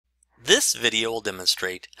This video will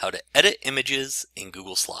demonstrate how to edit images in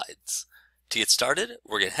Google Slides. To get started,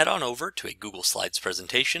 we're going to head on over to a Google Slides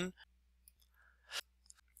presentation.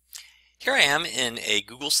 Here I am in a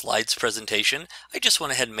Google Slides presentation. I just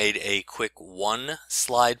went ahead and made a quick one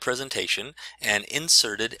slide presentation and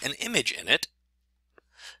inserted an image in it.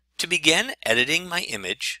 To begin editing my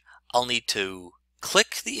image, I'll need to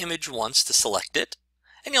click the image once to select it,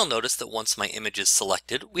 and you'll notice that once my image is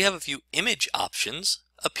selected, we have a few image options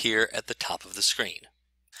appear at the top of the screen.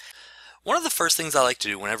 One of the first things I like to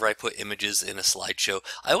do whenever I put images in a slideshow,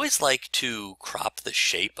 I always like to crop the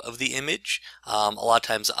shape of the image. A lot of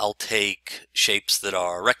times I'll take shapes that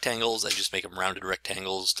are rectangles and just make them rounded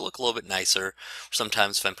rectangles to look a little bit nicer.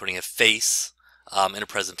 Sometimes if I'm putting a face in a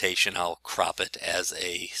presentation, I'll crop it as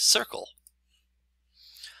a circle.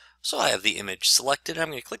 So I have the image selected. I'm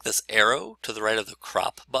going to click this arrow to the right of the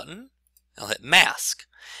crop button. I'll hit mask,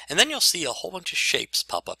 and then you'll see a whole bunch of shapes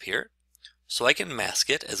pop up here. So I can mask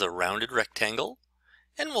it as a rounded rectangle,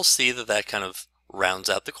 and we'll see that that kind of rounds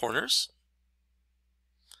out the corners.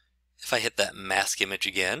 If I hit that mask image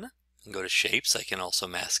again and go to shapes, I can also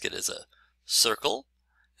mask it as a circle,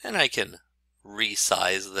 and I can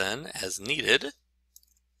resize then as needed.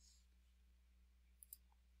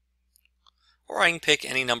 Or I can pick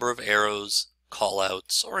any number of arrows,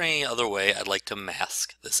 callouts, or any other way I'd like to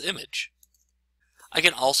mask this image. I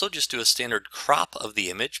can also just do a standard crop of the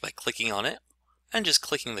image by clicking on it and just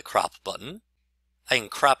clicking the crop button. I can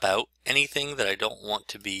crop out anything that I don't want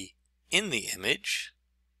to be in the image.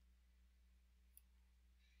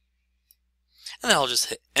 And then I'll just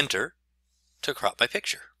hit enter to crop my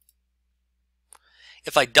picture.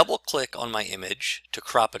 If I double click on my image to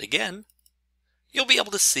crop it again, you'll be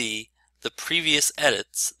able to see the previous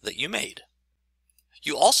edits that you made.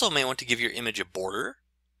 You also may want to give your image a border.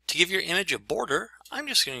 To give your image a border, I'm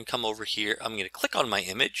just going to come over here. I'm going to click on my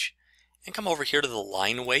image and come over here to the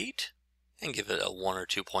line weight and give it a 1 or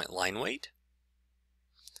 2 point line weight.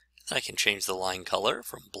 And I can change the line color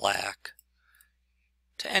from black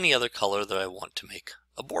to any other color that I want to make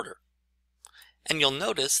a border. And you'll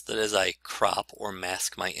notice that as I crop or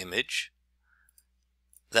mask my image,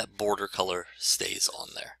 that border color stays on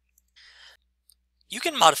there. You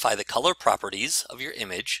can modify the color properties of your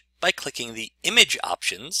image by clicking the image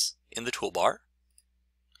options in the toolbar.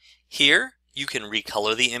 Here you can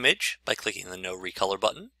recolor the image by clicking the no recolor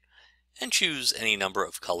button and choose any number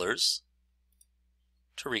of colors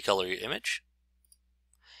to recolor your image.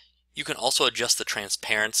 You can also adjust the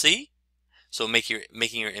transparency, so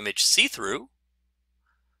making your image see-through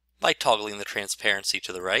by toggling the transparency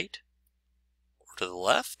to the right or to the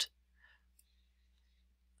left.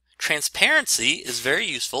 Transparency is very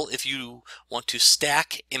useful if you want to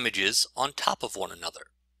stack images on top of one another.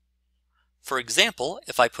 For example,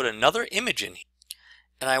 if I put another image in here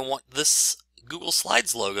and I want this Google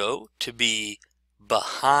Slides logo to be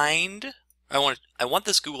behind, I want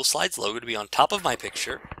this Google Slides logo to be on top of my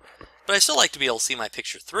picture, but I still like to be able to see my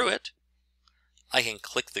picture through it, I can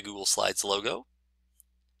click the Google Slides logo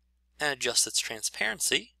and adjust its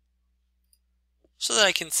transparency so that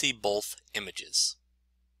I can see both images.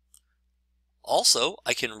 Also,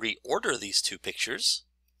 I can reorder these two pictures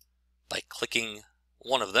by clicking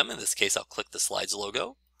one of them. In this case, I'll click the Slides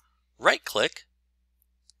logo, right-click,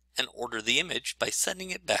 and order the image by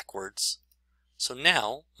sending it backwards. So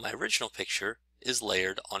now my original picture is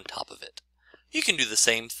layered on top of it. You can do the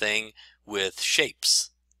same thing with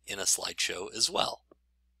shapes in a slideshow as well.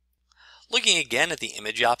 Looking again at the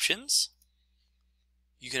image options,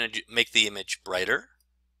 you can make the image brighter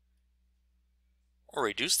or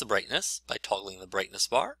reduce the brightness by toggling the brightness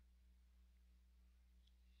bar.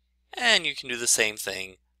 And you can do the same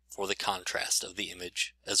thing for the contrast of the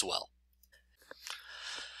image as well.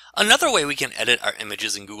 Another way we can edit our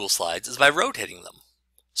images in Google Slides is by rotating them.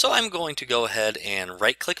 So I'm going to go ahead and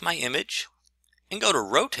right-click my image and go to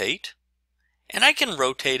Rotate, and I can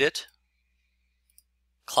rotate it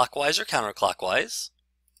clockwise or counterclockwise.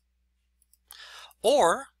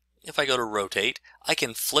 Or if I go to Rotate, I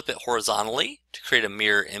can flip it horizontally to create a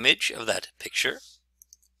mirror image of that picture.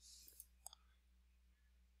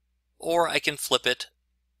 Or I can flip it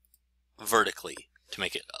vertically to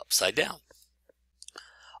make it upside down.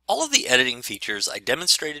 All of the editing features I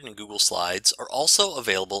demonstrated in Google Slides are also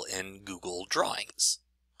available in Google Drawings.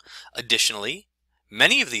 Additionally,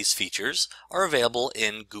 many of these features are available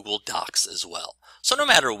in Google Docs as well. So no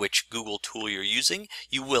matter which Google tool you're using,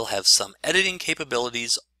 you will have some editing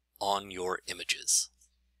capabilities on your images.